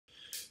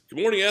Good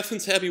morning,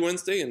 Athens. Happy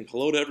Wednesday, and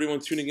hello to everyone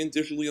tuning in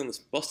digitally on this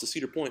bus to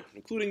Cedar Point,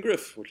 including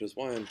Griff, which is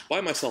why I'm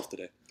by myself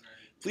today.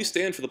 Please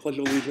stand for the Pledge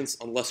of Allegiance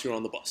unless you're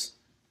on the bus.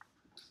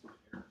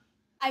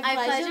 I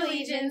pledge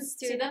allegiance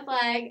to the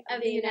flag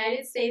of the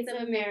United States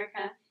of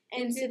America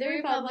and to the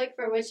republic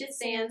for which it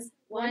stands,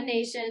 one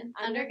nation,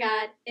 under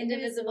God,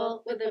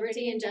 indivisible, with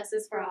liberty and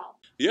justice for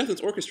all. The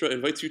Athens Orchestra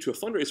invites you to a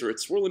fundraiser at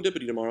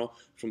Swirlindipity tomorrow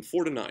from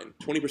 4 to 9.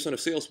 20% of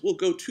sales will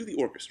go to the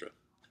orchestra.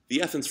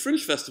 The Athens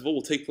Fringe Festival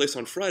will take place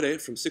on Friday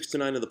from 6 to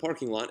 9 in the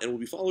parking lot and will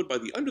be followed by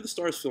the Under the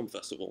Stars Film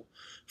Festival.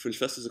 Fringe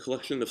Fest is a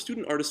collection of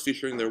student artists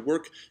featuring their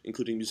work,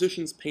 including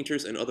musicians,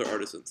 painters, and other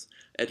artisans.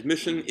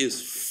 Admission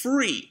is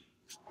free.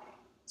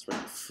 That's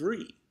right,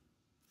 free.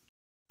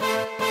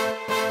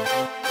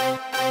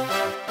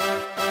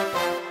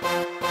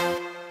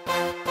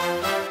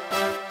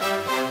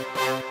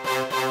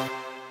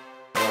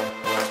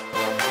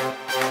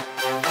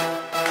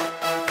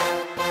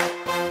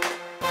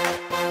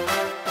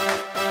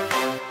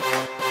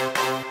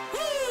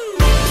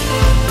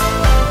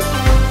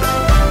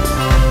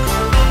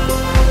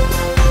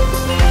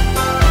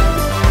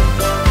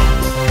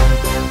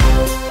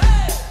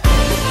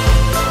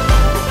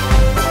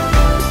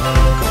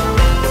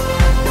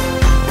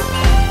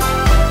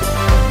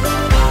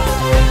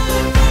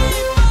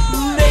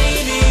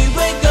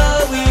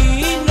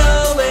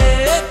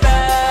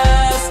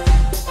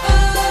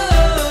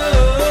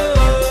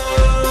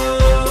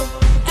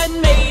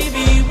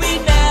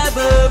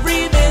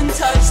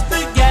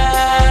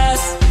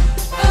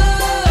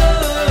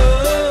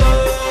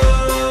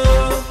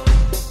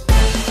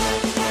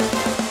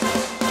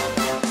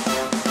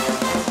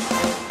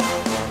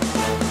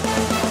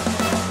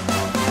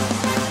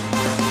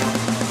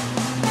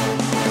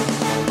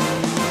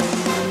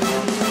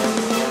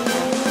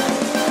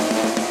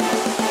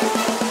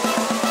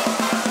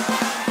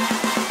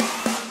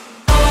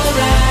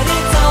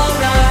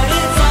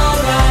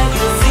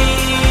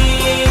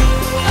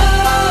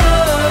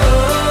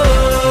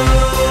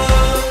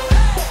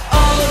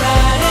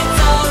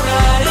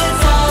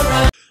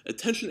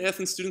 Attention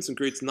Athens students in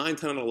grades 9,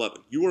 10, and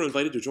 11. You are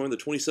invited to join the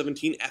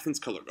 2017 Athens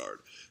Color Guard.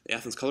 The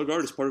Athens Color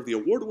Guard is part of the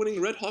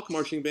award-winning Red Hawk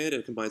Marching Band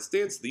and combines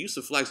dance, the use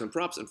of flags and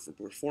props, and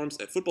performs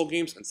at football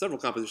games and several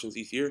competitions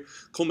each year,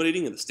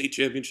 culminating in the state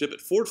championship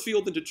at Ford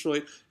Field in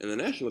Detroit and the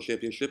national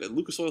championship at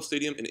Lucas Oil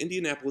Stadium in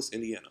Indianapolis,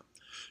 Indiana.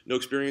 No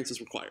experience is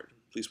required.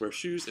 Please wear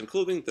shoes and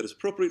clothing that is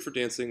appropriate for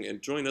dancing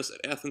and join us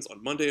at Athens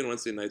on Monday and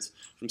Wednesday nights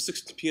from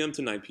 6 p.m.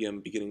 to 9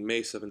 p.m. beginning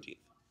May 17th.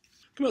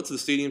 Come out to the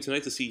stadium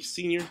tonight to see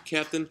senior,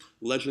 captain,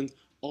 legend,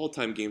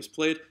 all-time games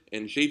played,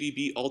 and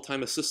JVB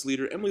all-time assist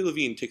leader Emily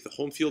Levine take the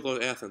home field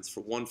on Athens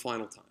for one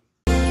final time.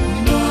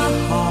 My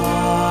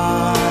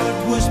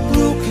heart was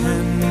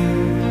broken.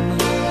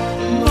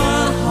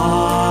 My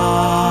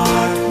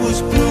heart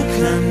was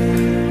broken.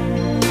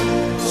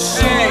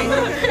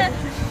 Hey!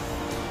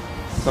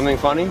 Something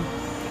funny?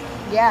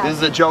 Yeah. This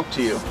is a joke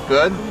to you.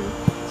 Good?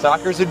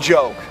 Soccer's a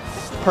joke.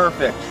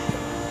 Perfect.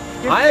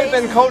 I have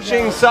been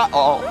coaching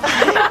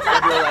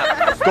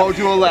Go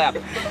do a lap.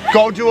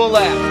 Go do a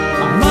lap.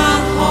 My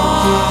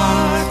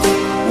heart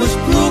was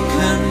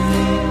broken.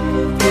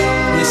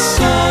 You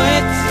saw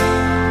it.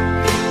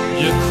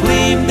 You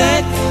claimed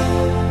it.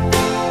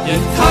 You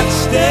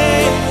touched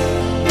it.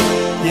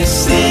 You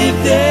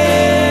saved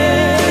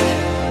it.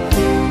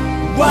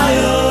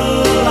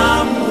 While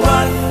I'm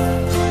worth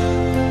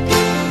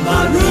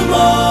my room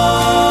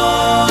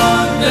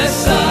on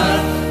this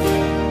earth.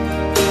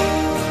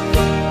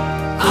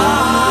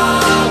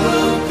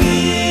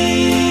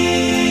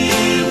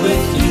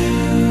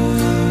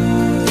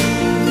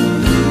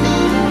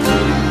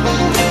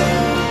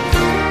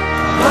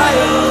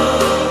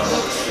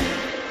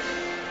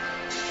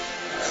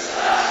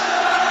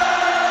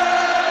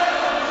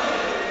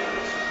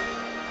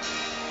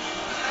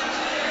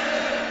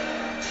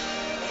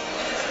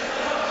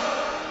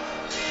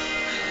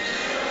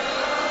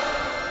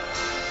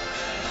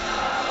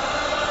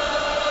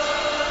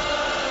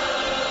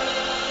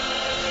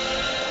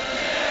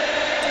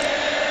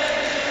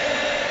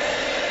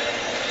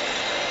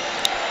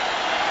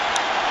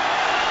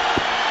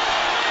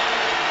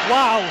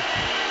 Wow.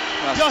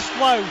 Just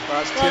wow.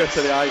 That's tear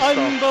to the eyes.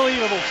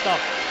 Unbelievable stuff.